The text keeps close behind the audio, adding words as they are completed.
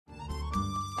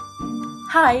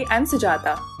Hi, I'm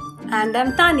Sujata. And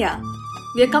I'm Tanya.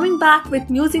 We are coming back with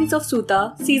Musings of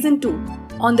Suta Season 2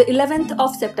 on the 11th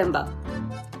of September.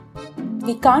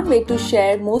 We can't wait to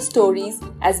share more stories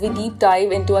as we deep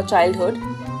dive into our childhood,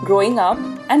 growing up,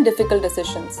 and difficult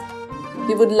decisions.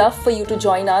 We would love for you to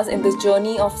join us in this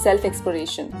journey of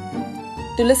self-exploration.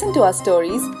 To listen to our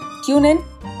stories, tune in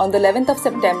on the 11th of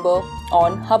September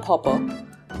on Hubhopper.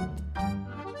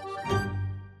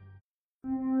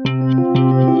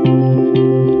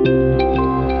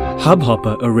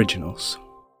 Hubhopper Originals.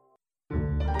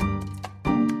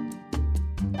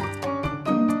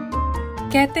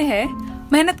 कहते हैं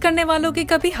मेहनत करने वालों की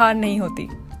कभी हार नहीं होती।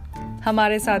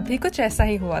 हमारे साथ भी कुछ ऐसा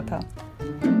ही हुआ था।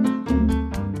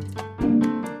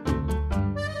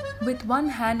 With one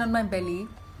hand on my belly,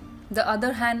 the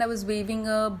other hand I was waving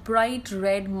a bright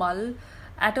red mull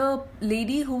at a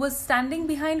lady who was standing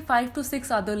behind 5 to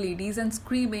 6 other ladies and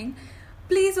screaming,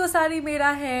 "Please, wo sari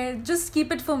mera hai, just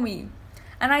keep it for me."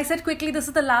 And I said quickly, "This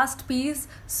is the last piece,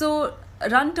 so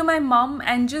run to my mom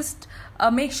and just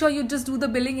make sure you just do the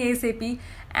billing ASAP."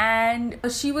 And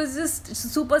she was just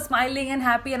super smiling and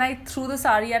happy, and I threw the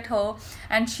sari at her,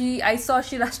 and I saw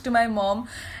she rushed to my mom.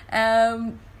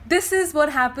 This is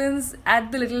what happens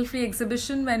at the Little Free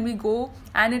exhibition when we go,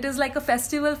 and it is like a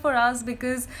festival for us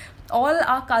because all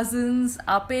our cousins,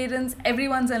 our parents,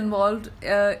 everyone's involved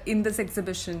in this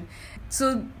exhibition.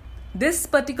 So this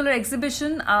particular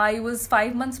exhibition, I was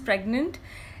 5 months pregnant,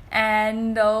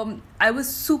 and I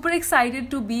was super excited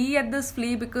to be at this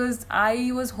flea because I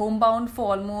was homebound for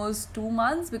almost 2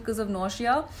 months because of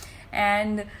nausea.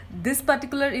 And this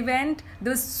particular event,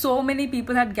 there was so many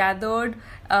people had gathered.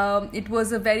 It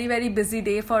was a very, very busy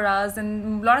day for us,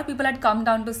 and a lot of people had come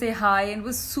down to say hi, and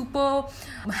it was super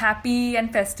happy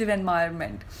and festive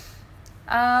environment.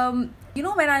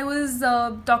 When I was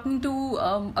talking to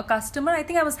a customer, I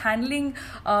think I was handling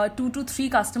 2 to 3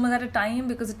 customers at a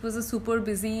time because it was a super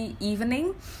busy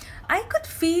evening. I could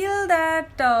feel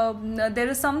that there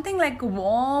is something like a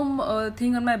warm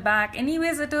thing on my back.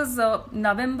 Anyways, it is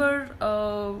November,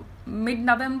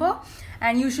 mid-November,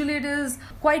 and usually it is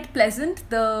quite pleasant.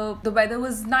 The weather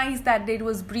was nice that day. It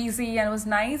was breezy and it was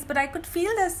nice, but I could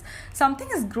feel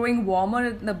something is growing warmer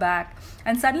in the back.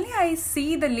 And suddenly I see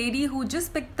the lady who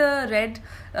just picked the red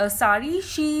sari.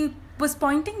 She was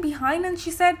pointing behind and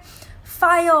she said,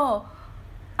 "Fire!"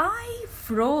 I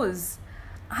froze.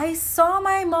 I saw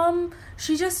my mom.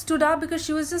 She just stood up because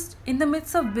she was just in the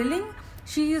midst of billing.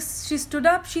 She stood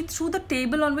up. She threw the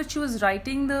table on which she was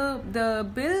writing the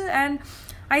bill, and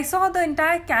I saw the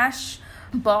entire cash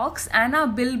box and our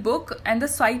bill book and the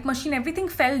swipe machine. Everything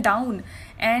fell down,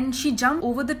 and she jumped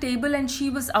over the table and she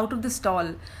was out of the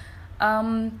stall.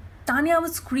 Tanya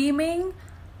was screaming.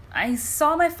 I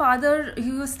saw my father.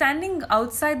 He was standing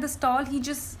outside the stall. He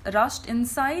just rushed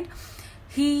inside.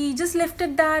 He just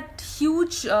lifted that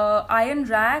huge iron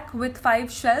rack with 5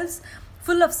 shelves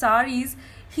full of saris.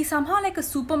 He somehow, like a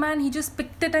Superman, he just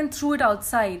picked it and threw it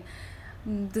outside.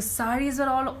 The saris were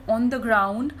all on the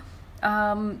ground.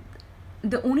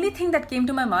 The only thing that came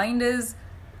to my mind is,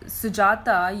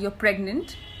 "Sujata, you're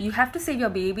pregnant. You have to save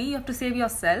your baby. You have to save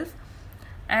yourself."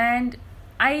 And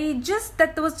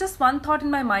there was just one thought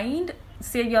in my mind: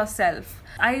 save yourself.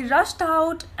 I rushed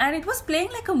out, and it was playing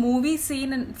like a movie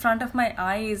scene in front of my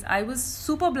eyes. I was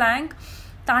super blank.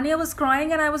 Tanya was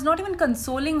crying, and I was not even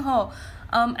consoling her.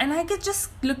 And I could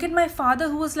just look at my father,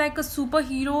 who was like a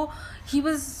superhero. He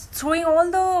was throwing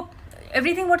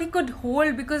everything what he could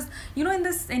hold, because in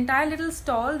this entire little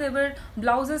stall there were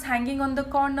blouses hanging on the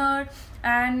corner,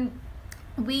 and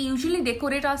we usually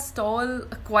decorate our stall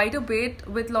quite a bit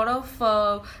with a lot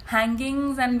of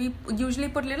hangings, and we usually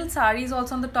put little saris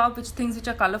also on the top, which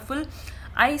are colorful.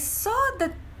 I saw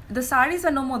that the saris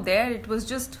were no more there. It was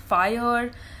just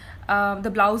fire.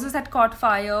 The blouses had caught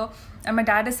fire, and my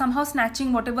dad is somehow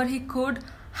snatching whatever he could.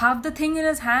 Half the thing in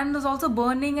his hand was also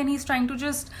burning, and he's trying to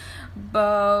just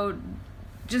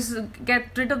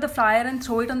get rid of the fire and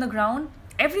throw it on the ground.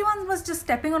 Everyone was just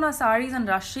stepping on our saris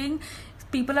and rushing.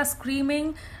 People are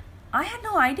screaming. I had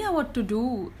no idea what to do.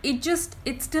 It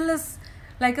still is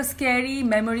like a scary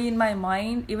memory in my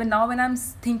mind. Even now when I'm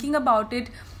thinking about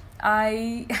it,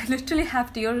 I literally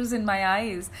have tears in my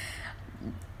eyes.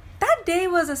 That day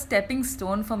was a stepping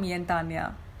stone for me and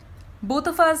Tanya. Both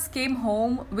of us came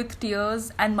home with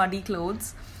tears and muddy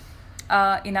clothes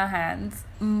in our hands.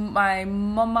 My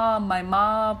mama, my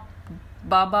ma,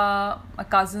 baba, my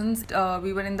cousins,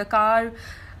 we were in the car.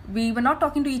 We were not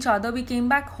talking to each other. We came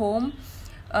back home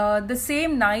the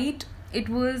same night. It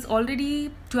was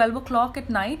already 12 o'clock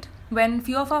at night when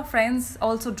few of our friends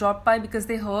also dropped by because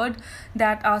they heard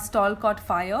that our stall caught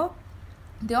fire.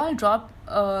 They all dropped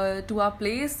to our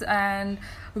place, and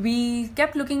we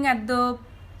kept looking at the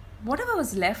whatever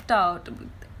was left out,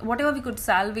 whatever we could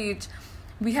salvage.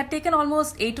 We had taken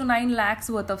almost 8 to 9 lakhs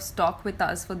worth of stock with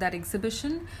us for that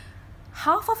exhibition.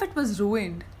 Half of it was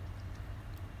ruined.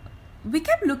 We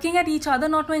kept looking at each other,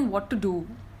 not knowing what to do.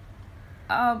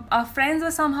 Our friends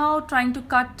were somehow trying to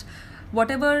cut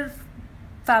whatever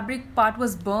fabric part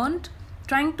was burnt,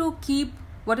 trying to keep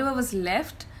whatever was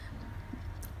left.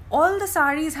 All the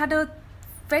saris had a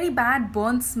very bad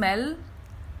burnt smell.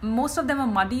 Most of them were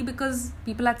muddy because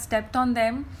people had stepped on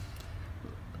them.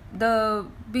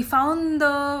 We found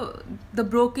the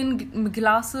broken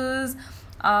glasses.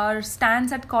 Our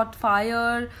stands had caught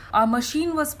fire. Our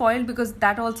machine was spoiled because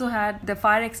that also had the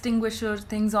fire extinguisher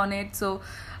things on it. So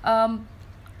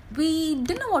we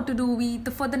didn't know what to do.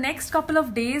 For the next couple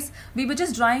of days, we were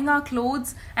just drying our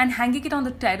clothes and hanging it on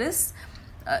the terrace.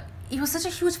 It was such a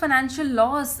huge financial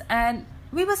loss, and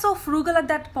we were so frugal at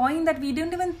that point that we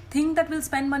didn't even think that we'll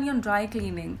spend money on dry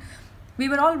cleaning. We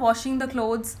were all washing the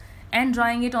clothes and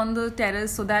drying it on the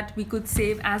terrace so that we could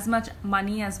save as much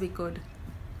money as we could.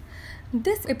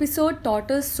 This episode taught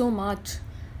us so much.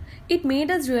 It made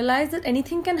us realize that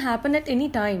anything can happen at any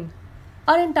time.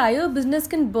 Our entire business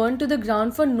can burn to the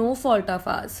ground for no fault of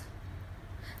ours.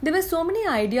 There were so many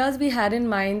ideas we had in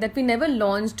mind that we never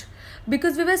launched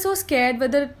because we were so scared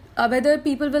whether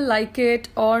people will like it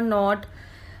or not.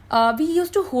 We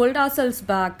used to hold ourselves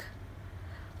back.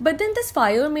 But then this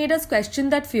fire made us question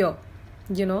that fear.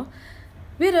 We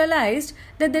realized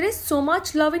that there is so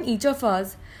much love in each of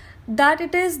us, that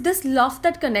it is this love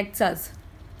that connects us.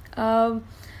 We are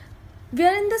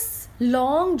in this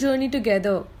long journey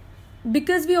together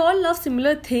because we all love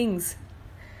similar things.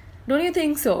 Don't you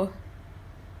think so?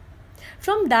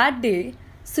 From that day,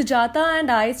 Sujata and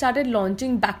I started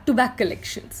launching back-to-back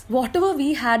collections. Whatever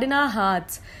we had in our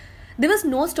hearts, there was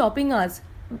no stopping us.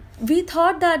 We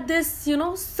thought that this,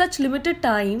 such limited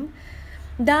time,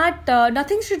 that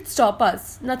nothing should stop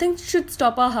us. Nothing should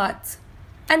stop our hearts.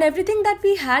 And everything that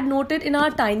we had noted in our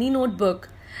tiny notebook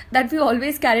that we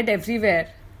always carried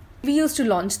everywhere, we used to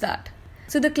launch that.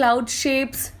 So the cloud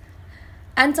shapes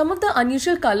and some of the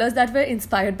unusual colors that were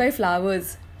inspired by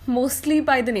flowers, mostly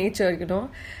by the nature,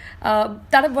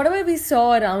 that whatever we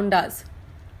saw around us,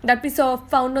 that we saw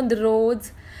found on the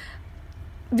roads,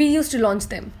 we used to launch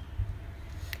them.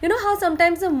 You know how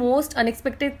sometimes the most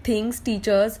unexpected things teach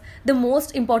us the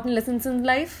most important lessons in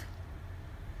life?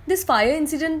 This fire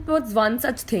incident was one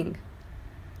such thing.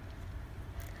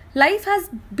 Life has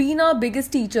been our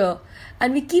biggest teacher,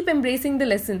 and we keep embracing the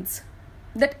lessons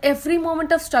that every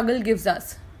moment of struggle gives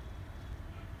us.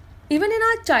 Even in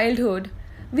our childhood,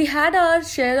 we had our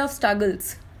share of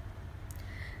struggles.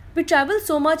 We traveled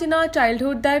so much in our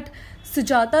childhood that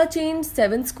Sujata changed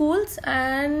 7 schools,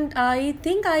 and I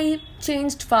think I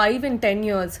changed 5 in 10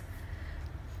 years.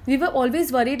 We were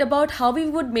always worried about how we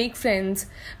would make friends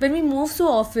when we moved so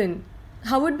often.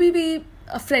 How would we be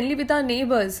friendly with our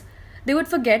neighbors? They would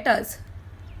forget us.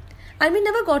 And we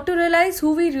never got to realize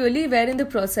who we really were in the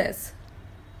process.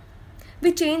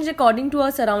 We changed according to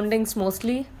our surroundings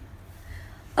mostly.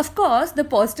 Of course, the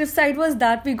positive side was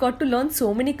that we got to learn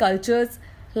so many cultures,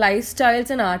 lifestyles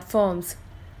and art forms.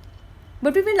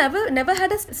 But we never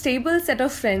had a stable set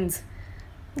of friends.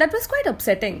 That was quite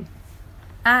upsetting.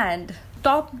 And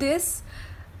top this,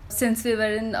 since we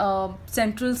were in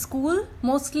central school,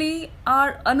 mostly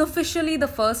unofficially the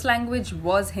first language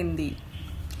was Hindi.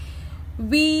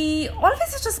 We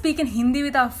always used to speak in Hindi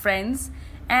with our friends,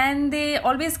 and they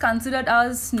always considered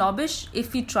us snobbish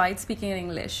if we tried speaking in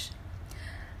English.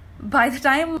 By the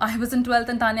time I was in 12th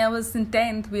and Tanya was in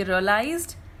 10th, we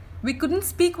realized we couldn't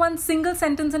speak one single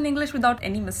sentence in English without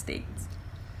any mistakes.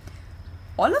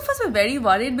 All of us were very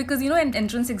worried because,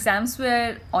 entrance exams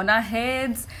were on our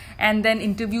heads, and then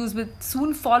interviews would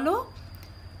soon follow.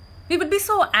 We would be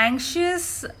so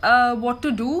anxious what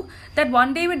to do that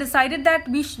one day we decided that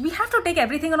we have to take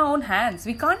everything on our own hands.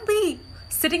 We can't be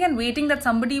sitting and waiting that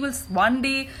somebody will one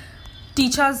day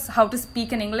teach us how to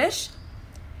speak in English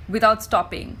without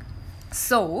stopping.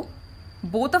 So,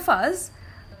 both of us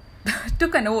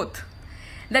took an oath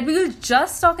that we will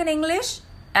just talk in English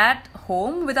at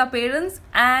home with our parents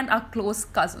and our close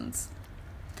cousins.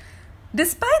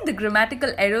 Despite the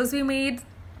grammatical errors we made,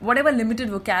 whatever limited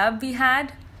vocab we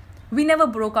had, we never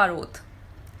broke our oath.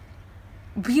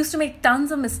 We used to make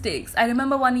tons of mistakes. I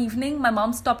remember one evening my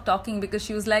mom stopped talking because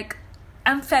she was like,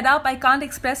 I'm fed up, I can't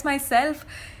express myself.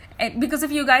 Because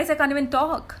of you guys, I can't even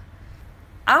talk.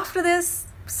 After this,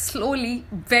 slowly,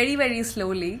 very, very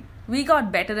slowly, we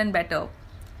got better and better.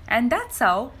 And that's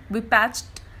how we patched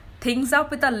things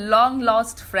up with a long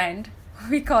lost friend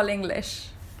we call English.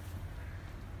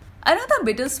 Another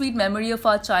bittersweet memory of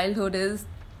our childhood is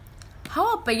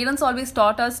how our parents always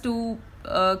taught us to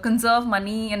conserve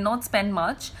money and not spend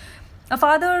much. My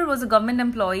father was a government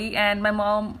employee and my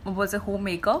mom was a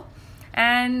homemaker.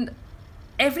 And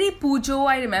every pujo,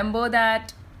 I remember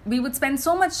that we would spend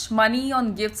so much money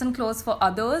on gifts and clothes for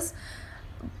others.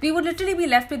 We would literally be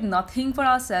left with nothing for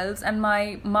ourselves, and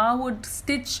my ma would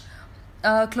stitch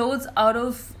clothes out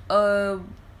of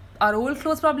our old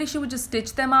clothes. Probably she would just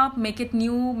stitch them up, make it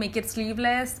new, make it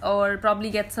sleeveless, or probably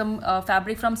get some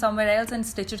fabric from somewhere else and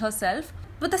stitch it herself.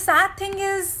 But the sad thing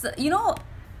is,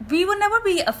 we would never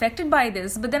be affected by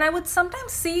this. But then I would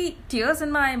sometimes see tears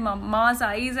in my ma's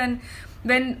eyes, and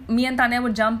when me and Tanya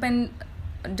would jump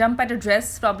at a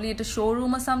dress, probably at a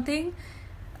showroom or something,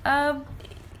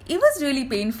 it was really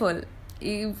painful,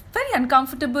 very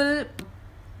uncomfortable.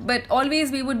 But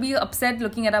always we would be upset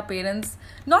looking at our parents,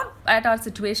 not at our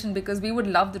situation, because we would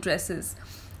love the dresses.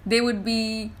 They would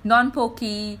be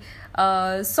non-pokey,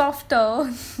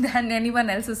 softer than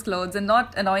anyone else's clothes, and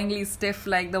not annoyingly stiff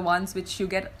like the ones which you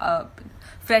get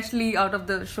freshly out of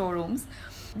the showrooms.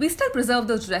 We still preserve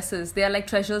those dresses. They are like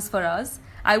treasures for us.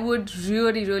 I would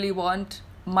really, really want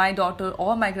my daughter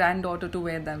or my granddaughter to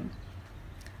wear them.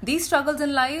 These struggles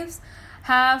in lives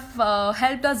have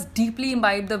helped us deeply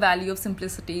imbibe the value of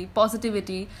simplicity,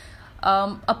 positivity,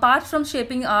 apart from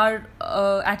shaping our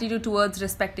attitude towards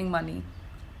respecting money.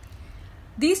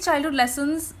 These childhood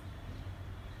lessons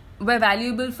were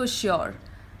valuable for sure,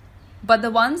 but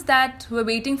the ones that were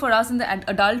waiting for us in the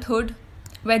adulthood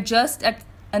were just at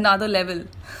another level.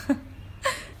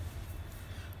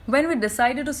 When we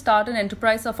decided to start an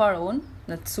enterprise of our own,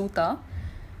 that's Suta,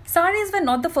 saris were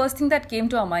not the first thing that came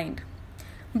to our mind.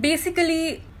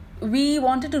 Basically, we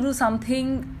wanted to do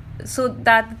something so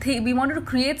that we wanted to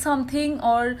create something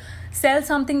or sell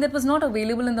something that was not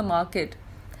available in the market.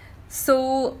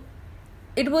 So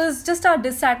it was just our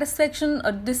dissatisfaction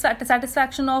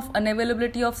of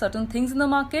unavailability of certain things in the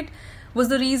market was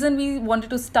the reason we wanted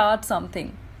to start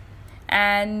something.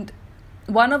 And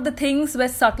one of the things were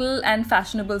subtle and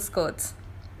fashionable skirts.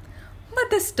 But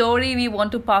this story, we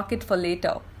want to park it for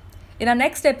later. In our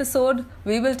next episode,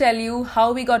 we will tell you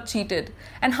how we got cheated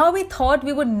and how we thought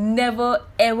we would never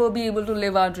ever be able to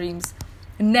live our dreams,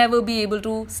 never be able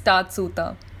to start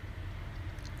Suta.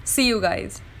 See you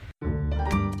guys.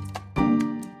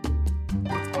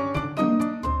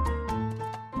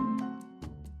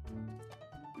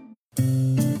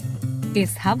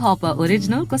 इस hub hopper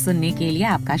original को सुनने के लिए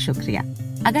आपका शुक्रिया।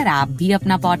 अगर आप भी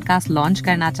अपना पॉडकास्ट लॉन्च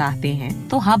करना चाहते हैं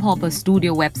तो हब हॉपर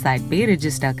स्टूडियो वेबसाइट पे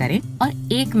रजिस्टर करें और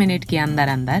 1 मिनट के अंदर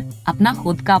अंदर अपना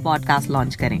खुद का पॉडकास्ट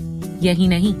लॉन्च करें। यही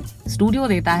नहीं, स्टूडियो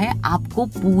देता है आपको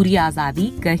पूरी आजादी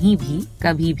कहीं भी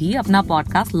कभी भी अपना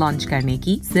पॉडकास्ट लॉन्च करने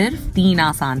की, सिर्फ 3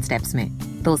 आसान स्टेप्स में।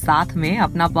 तो साथ में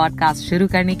अपना पॉडकास्ट शुरू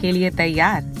करने के लिए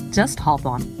तैयार? Just hop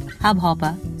on hub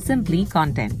hopper, simply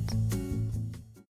content.